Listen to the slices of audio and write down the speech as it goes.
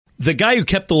the guy who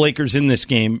kept the Lakers in this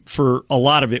game for a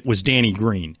lot of it was Danny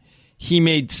Green. He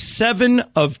made 7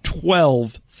 of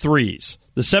 12 threes.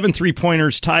 The 7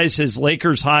 3-pointers ties his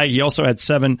Lakers high. He also had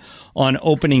 7 on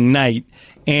opening night.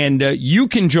 And you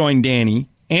can join Danny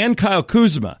and Kyle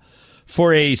Kuzma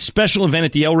for a special event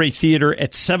at the El Rey Theater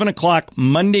at 7 o'clock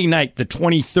Monday night, the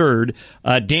 23rd.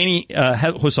 Danny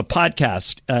hosts a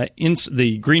podcast, in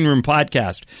the Green Room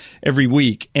podcast, every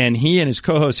week, and he and his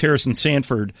co-host Harrison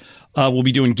Sanford will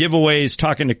be doing giveaways,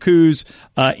 talking to Kuz,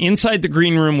 inside the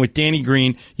Green Room with Danny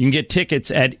Green. You can get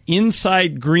tickets at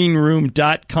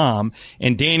InsideGreenRoom.com,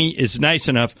 and Danny is nice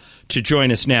enough to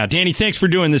join us now. Danny, thanks for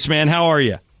doing this, man. How are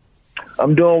you?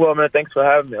 I'm doing well, man. Thanks for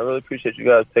having me. I really appreciate you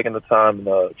guys taking the time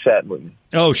and chatting with me.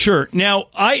 Oh, sure. Now,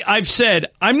 I've said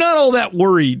I'm not all that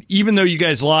worried, even though you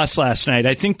guys lost last night.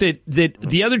 I think that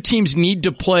the other teams need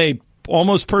to play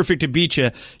almost perfect to beat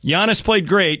you. Giannis played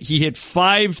great. He hit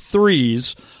 5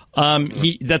 threes.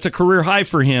 That's a career high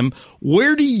for him.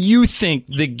 Where do you think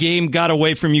the game got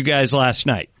away from you guys last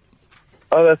night?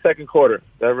 That second quarter.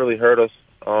 That really hurt us.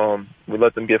 We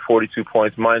let them get 42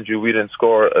 points. Mind you, we didn't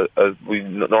score. We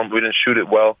didn't shoot it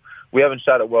well. We haven't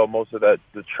shot it well most of the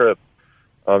trip.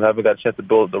 Haven't got a chance to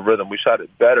build the rhythm. We shot it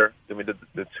better than we did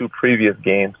the 2 previous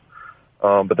games.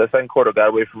 But that second quarter got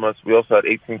away from us. We also had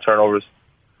 18 turnovers.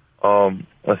 I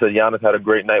said Giannis had a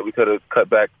great night. We could have cut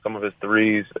back some of his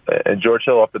threes. And George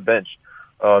Hill off the bench.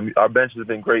 Our bench has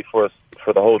been great for us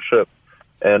for the whole trip.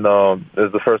 And it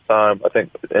was the first time, I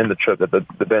think, in the trip that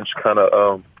the bench kind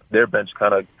of their bench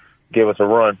kind of gave us a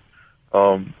run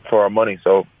for our money.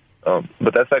 So,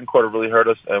 but that second quarter really hurt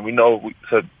us, and we know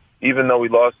even though we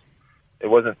lost, it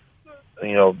wasn't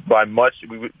by much.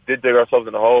 We did dig ourselves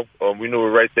in the hole. We knew we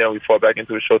were right there, and we fought back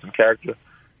into it, showed some character.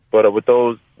 But with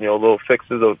those little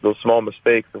fixes, those small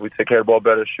mistakes, if we take care of the ball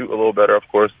better, shoot a little better, of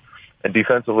course, and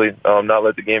defensively, not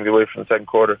let the game get away from the second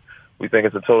quarter, we think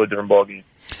it's a totally different ball game.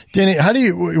 Danny, how do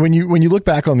you when you look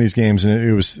back on these games, and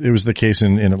it was the case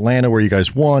in Atlanta where you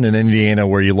guys won, and Indiana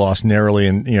where you lost narrowly,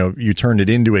 and you turned it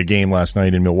into a game last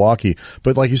night in Milwaukee.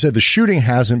 But like you said, the shooting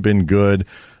hasn't been good.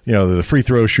 The free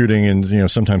throw shooting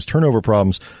and sometimes turnover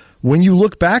problems. When you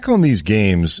look back on these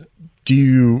games, do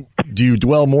you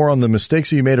dwell more on the mistakes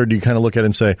that you made, or do you kind of look at it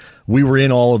and say, we were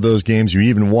in all of those games, you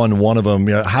even won one of them?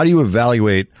 How do you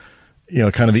evaluate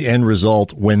kind of the end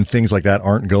result when things like that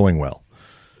aren't going well?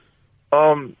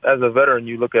 As a veteran,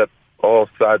 you look at all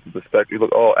sides of the spectrum. You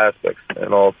look at all aspects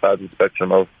and all sides of the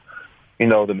spectrum of,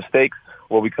 the mistakes,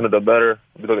 what we could have done better.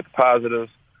 We look at the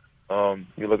positives.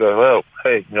 You look at, well,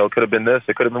 hey, it could have been this,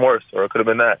 it could have been worse, or it could have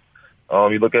been that.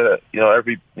 You look at,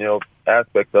 every,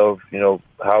 aspect of,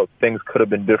 how things could have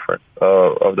been different,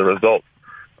 of the results.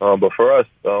 But for us,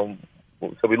 so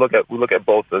we look at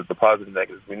both as the positive and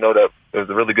negatives. We know that it was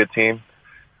a really good team,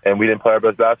 and we didn't play our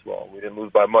best basketball. We didn't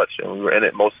lose by much, and we were in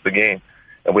it most of the game,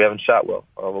 and we haven't shot well.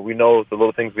 But we know the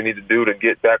little things we need to do to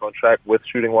get back on track with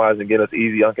shooting-wise and get us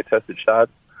easy, uncontested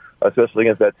shots, especially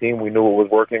against that team. We knew what was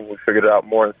working. We figured it out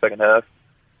more in the second half.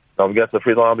 We got to the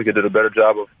free throw line. We did a better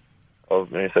job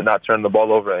of not turning the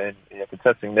ball over and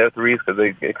contesting their threes because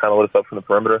they kind of lit us up from the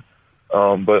perimeter.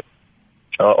 But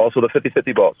also the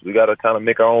 50-50 balls. We got to kind of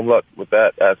make our own luck with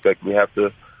that aspect. We have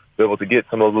to be able to get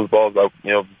some of those balls out,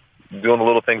 doing the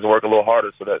little things and work a little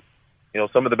harder so that,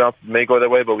 some of the bounces may go their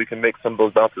way, but we can make some of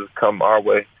those bounces come our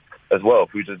way as well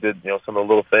if we just did, some of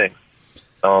the little things.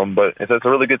 But it's a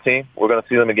really good team. We're going to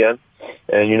see them again,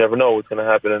 and you never know what's going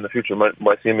to happen in the future.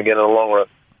 Might see them again in the long run.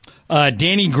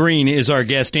 Danny Green is our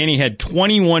guest. Danny had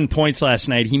 21 points last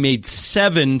night. He made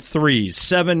 7 threes,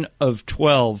 7 of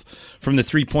 12 from the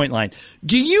three-point line.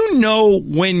 Do you know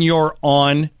when you're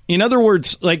on? In other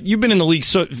words, like you've been in the league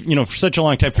for such a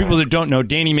long time. For people that don't know,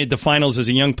 Danny made the finals as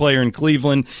a young player in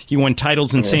Cleveland. He won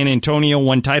titles in San Antonio,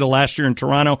 won title last year in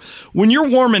Toronto. When you're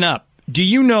warming up, do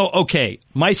you know, okay,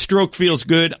 my stroke feels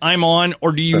good, I'm on,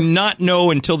 or do you not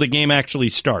know until the game actually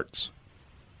starts?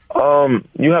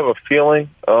 You have a feeling.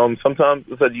 Sometimes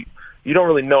you don't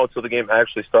really know until the game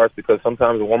actually starts because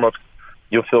sometimes the warm-ups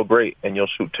you'll feel great and you'll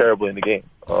shoot terribly in the game.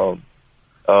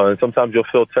 And sometimes you'll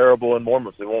feel terrible in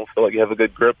warm-ups. It won't feel like you have a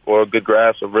good grip or a good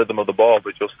grasp or rhythm of the ball,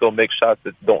 but you'll still make shots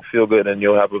that don't feel good and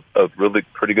you'll have a really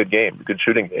pretty good game, a good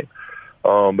shooting game.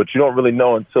 But you don't really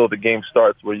know until the game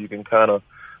starts where you can kind of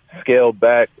scale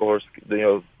back or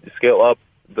scale up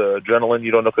the adrenaline.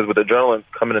 You don't know because with adrenaline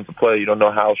coming into play, you don't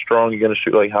know how strong you're going to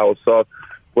shoot, like how soft,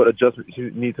 what adjustments you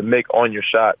need to make on your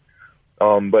shot.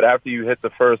 But after you hit the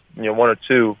first, 1 or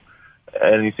 2,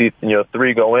 and you see,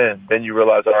 3 go in, then you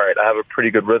realize, all right, I have a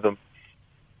pretty good rhythm.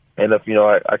 And if,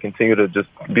 I continue to just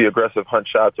be aggressive, hunt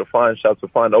shots or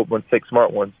find open ones, take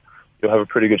smart ones, you'll have a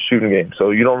pretty good shooting game.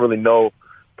 So you don't really know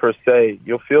per se.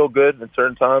 You'll feel good in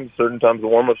certain times of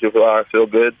warm-ups you'll feel, I feel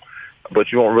good,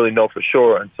 but you won't really know for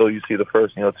sure until you see the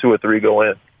first, 2 or 3 go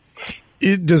in.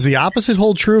 Does the opposite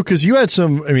hold true? Because you had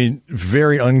some,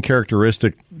 very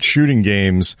uncharacteristic shooting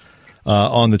games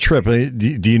on the trip.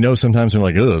 Do you know sometimes they're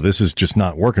like, oh, this is just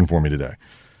not working for me today?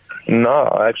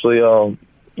 No, actually,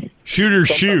 shooters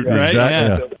shoot, right?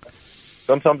 Exactly. Yeah.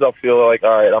 Sometimes I'll feel like, all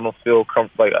right, I don't feel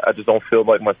I just don't feel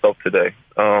like myself today.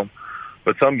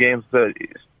 But some games that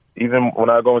even when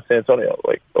I go in San Antonio,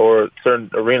 or certain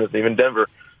arenas, even Denver,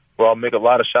 where I'll make a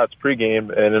lot of shots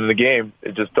pregame, and in the game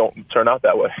it just don't turn out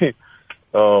that way.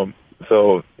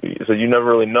 So you never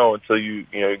really know until you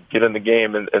get in the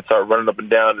game and start running up and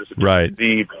down. There's a right.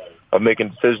 deep of making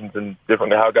decisions and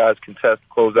different how guys contest,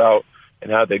 close out, and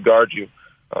how they guard you.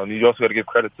 You also got to give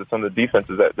credit to some of the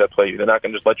defenses that play you. They're not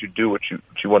going to just let you do what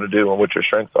you want to do and what your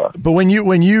strengths are. But when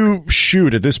you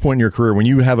shoot at this point in your career, when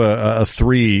you have a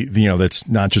three, that's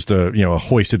not just a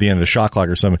hoist at the end of the shot clock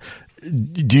or something,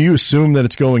 do you assume that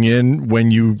it's going in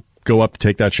when you go up to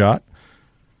take that shot?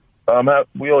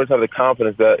 We always have the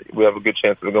confidence that we have a good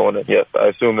chance of it going in. Yes, I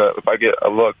assume that if I get a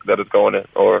look that it's going in,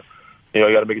 or you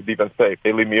got to make a defense pay. If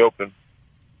they leave me open,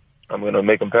 I'm going to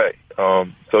make them pay.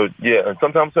 So, yeah, and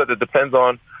sometimes it depends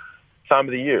on time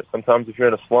of the year. Sometimes if you're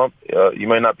in a slump, you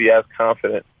might not be as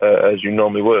confident as you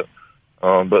normally would.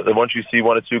 But once you see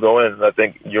 1 or 2 go in, I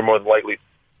think you're more than likely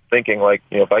thinking,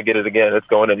 if I get it again, it's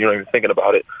going in. You're not even thinking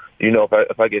about it.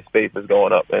 If I get space, it's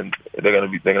going up, and they're going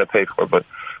to pay for it. But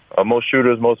most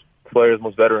shooters, most players,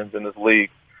 most veterans in this league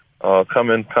come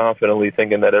in confidently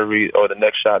thinking that the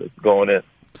next shot is going in.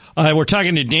 We're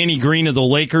talking to Danny Green of the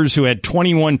Lakers, who had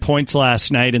 21 points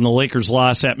last night in the Lakers'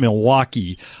 loss at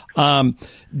Milwaukee.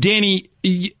 Danny,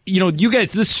 you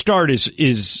guys, this start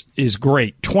is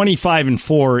great.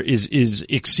 25-4 is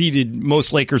exceeded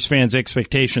most Lakers fans'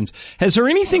 expectations. Has there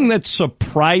anything that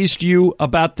surprised you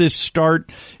about this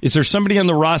start? Is there somebody on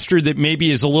the roster that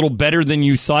maybe is a little better than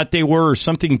you thought they were, or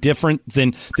something different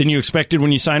than you expected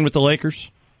when you signed with the Lakers?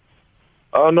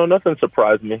 No, nothing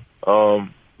surprised me.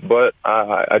 But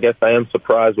I guess I am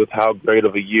surprised with how great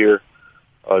of a year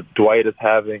Dwight is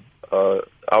having.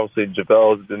 Obviously,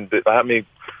 JaVale has been big. How many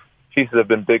pieces have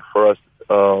been big for us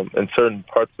in certain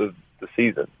parts of the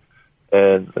season?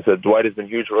 And I said Dwight has been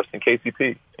huge for us in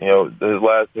KCP.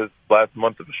 His last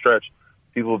month of the stretch,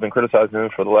 people have been criticizing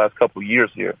him for the last couple of years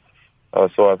here.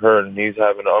 So I've heard, and he's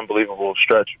having an unbelievable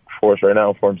stretch for us right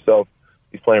now for himself.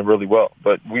 He's playing really well,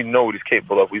 but we know what he's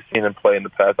capable of. We've seen him play in the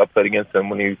past. I played against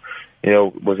him when he,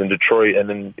 was in Detroit and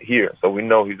then here. So we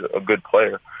know he's a good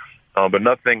player. But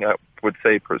nothing I would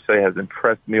say per se has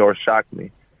impressed me or shocked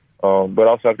me. But I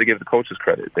also have to give the coaches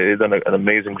credit. They've done an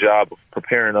amazing job of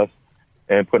preparing us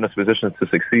and putting us in positions to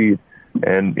succeed.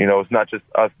 And, it's not just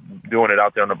us doing it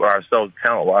out there by ourselves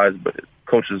talent-wise, but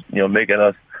coaches, making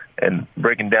us and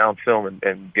breaking down film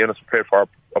and getting us prepared for our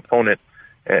opponent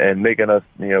and making us,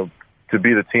 to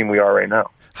be the team we are right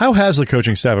now. How has the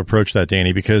coaching staff approached that,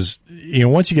 Danny? Because,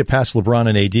 once you get past LeBron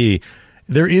and AD,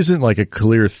 there isn't like a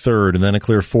clear third and then a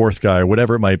clear fourth guy or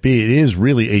whatever it might be. It is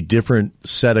really a different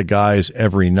set of guys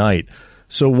every night.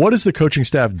 So what does the coaching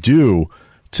staff do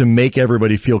to make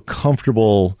everybody feel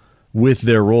comfortable with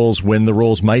their roles when the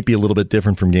roles might be a little bit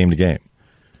different from game to game?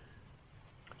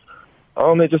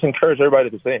 They just encourage everybody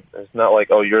the same. It's not like,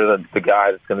 oh, you're the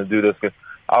guy that's going to do this. Cause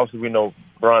obviously, we know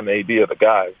Bron and AD are the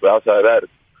guys, but outside of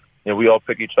that, we all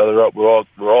pick each other up. We're all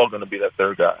going to be that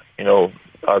third guy.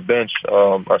 Our bench,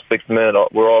 our sixth men,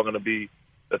 we're all going to be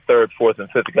the third, fourth,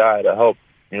 and fifth guy to help.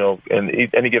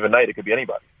 And any given night, it could be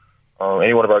anybody.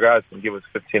 Any one of our guys can give us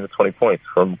 15 to 20 points,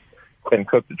 from Quentin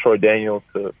Cook to Troy Daniels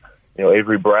to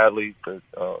Avery Bradley to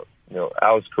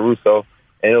Alex Caruso.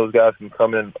 Any of those guys can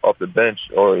come in off the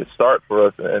bench or start for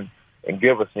us and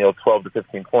give us 12 to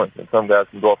 15 points. And some guys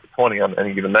can go off to 20 on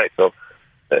any given night. So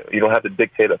you don't have to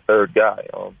dictate a third guy.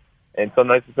 And some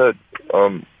nights, I said,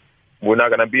 we're not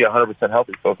going to be 100%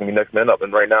 healthy, so it's going to be next man up.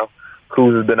 And right now,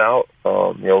 Kuz has been out.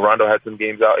 Rondo had some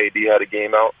games out. AD had a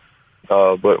game out.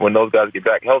 But when those guys get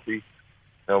back healthy,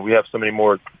 we have so many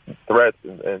more threats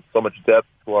and so much depth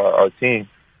to our team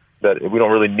that we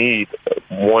don't really need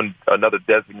another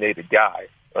designated guy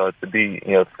to be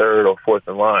third or fourth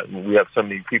in line. We have so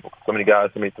many people, so many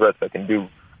guys, so many threats that can do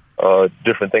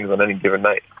different things on any given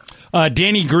night.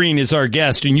 Danny Green is our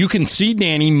guest, and you can see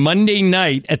Danny Monday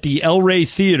night at the El Rey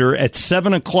Theater at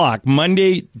 7 o'clock,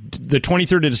 Monday, the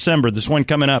 23rd of December, this one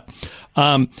coming up.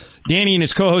 Danny and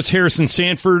his co-host Harrison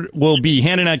Sanford will be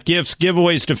handing out gifts,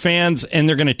 giveaways to fans, and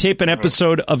they're going to tape an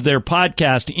episode of their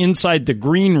podcast, Inside the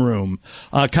Green Room.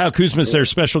 Kyle Kuzma is their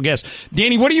special guest.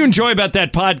 Danny, what do you enjoy about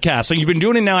that podcast? So you've been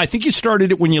doing it now. I think you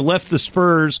started it when you left the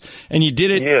Spurs, and you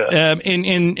did it,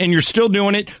 and you're still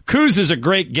doing it. Kuz is a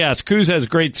great guest. Kuz has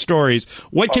great stories.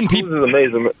 What can people? Kuz is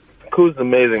amazing. Kuz is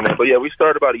amazing, man. But yeah, we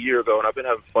started about a year ago, and I've been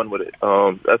having fun with it.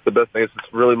 That's the best thing. It's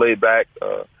just really laid back.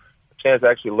 Chance to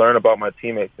actually learn about my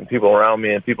teammates and people around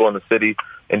me and people in the city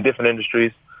in different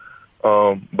industries.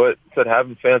 But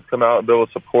having fans come out and be able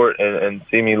to support and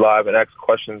see me live and ask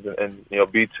questions and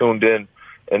be tuned in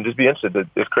and just be interested.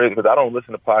 It's crazy because I don't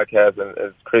listen to podcasts, and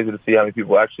it's crazy to see how many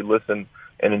people actually listen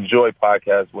and enjoy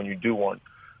podcasts when you do one.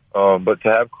 But to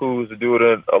have Kuz to do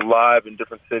it live in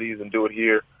different cities and do it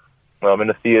here in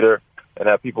the theater and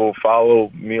have people follow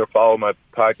me or follow my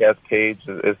podcast page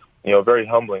is very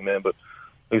humbling, man. But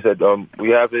like I said, we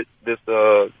have it this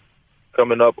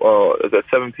coming up. It's at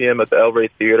 7 p.m. at the El Rey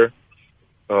Theater.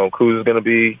 Kuz is going to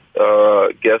be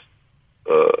guest.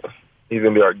 He's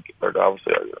going to be our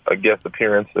guest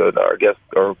appearance, our guest,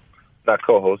 or not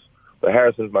co-host, but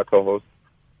Harrison's my co-host.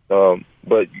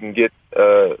 But you can get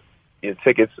your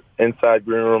tickets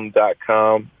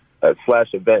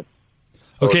InsideGreenroom.com/events.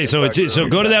 Okay, so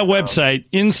go to that website,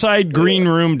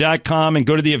 InsideGreenroom.com, and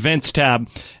go to the events tab,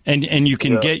 and you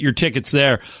can get your tickets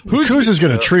there. Kuz is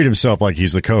going to treat himself like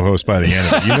he's the co-host by the end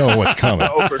of it. You know what's coming.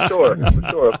 Oh, for sure.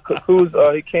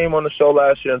 Kuz, he came on the show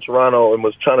last year in Toronto and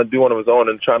was trying to do one of his own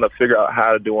and trying to figure out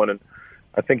how to do one. And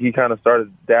I think he kind of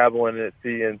started dabbling in it,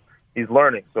 and he's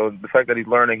learning. So the fact that he's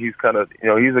learning, he's kind of,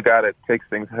 he's a guy that takes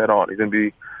things head on. He's going to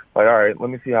be like, all right, let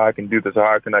me see how I can do this, or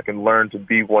how I can learn to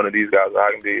be one of these guys, or how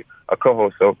I can be a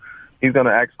co-host. So he's going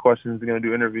to ask questions. He's going to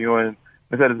do interviewing.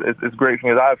 I said it's great for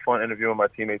me. I have fun interviewing my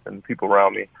teammates and the people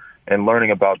around me and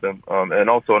learning about them, and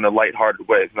also in a lighthearted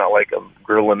way. It's not like I'm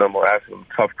grilling them or asking them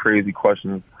tough, crazy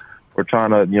questions. We're trying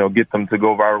to, get them to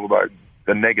go viral about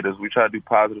the negatives. We try to do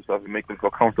positive stuff and make them feel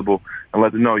comfortable and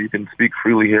let them know you can speak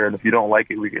freely here, and if you don't like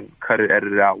it, we can cut it,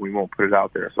 edit it out. We won't put it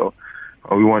out there. So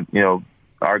we want,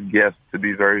 our guests to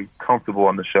be very comfortable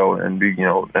on the show and be, in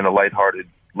a lighthearted,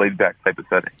 laid-back type of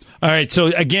setting. All right,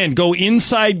 so again, go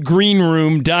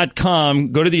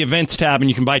InsideGreenroom.com, go to the events tab, and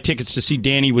you can buy tickets to see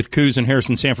Danny with Kuz and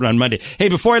Harrison Sanford on Monday. Hey,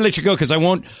 before I let you go, because I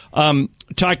won't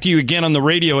talk to you again on the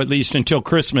radio at least until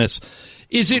Christmas,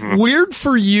 is it weird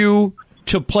for you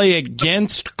to play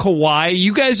against Kawhi?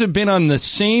 You guys have been on the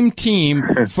same team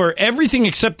for everything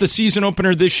except the season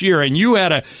opener this year, and you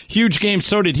had a huge game,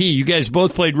 so did he. You guys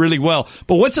both played really well.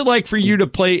 But what's it like for you to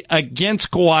play against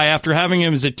Kawhi after having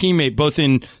him as a teammate both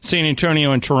in San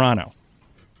Antonio and Toronto?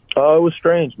 It was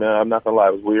strange, man. I'm not going to lie.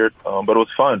 It was weird, but it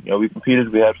was fun. We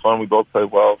competed. We had fun. We both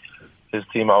played well. His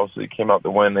team obviously came out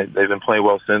to win. They've been playing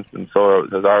well since, and so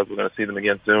does ours. We're going to see them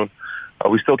again soon.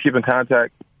 We still keep in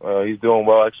contact. He's doing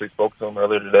well. I actually spoke to him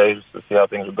earlier today just to see how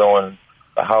things are going,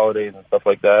 the holidays and stuff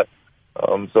like that.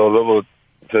 So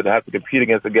to have to compete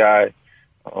against a guy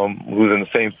who's in the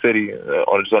same city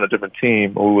on a different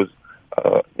team, who was,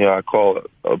 I call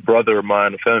a brother of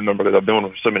mine, a family member, because I've been with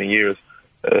him for so many years.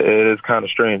 It is kind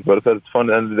of strange, but it's fun.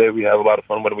 At the end of the day, we have a lot of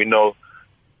fun when we know.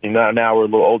 Now we're a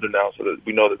little older now, so that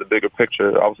we know that the bigger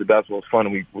picture. Obviously, basketball is fun,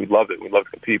 and we love it. We love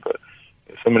to compete, but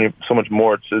so much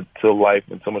more to life,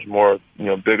 and so much more,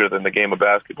 bigger than the game of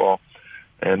basketball.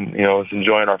 And, it's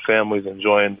enjoying our families,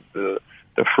 enjoying the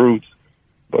fruits.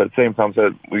 But at the same time,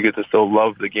 we get to still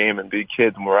love the game and be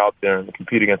kids when we're out there and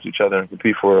compete against each other and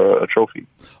compete for a trophy.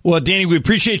 Well, Danny, we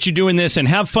appreciate you doing this, and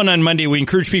have fun on Monday. We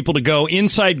encourage people to go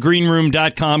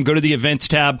InsideGreenroom.com, go to the events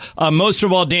tab. Most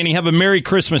of all, Danny, have a Merry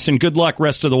Christmas and good luck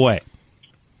rest of the way.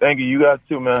 Thank you. You guys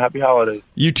too, man. Happy holidays.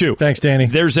 You too. Thanks, Danny.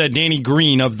 There's Danny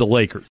Green of the Lakers.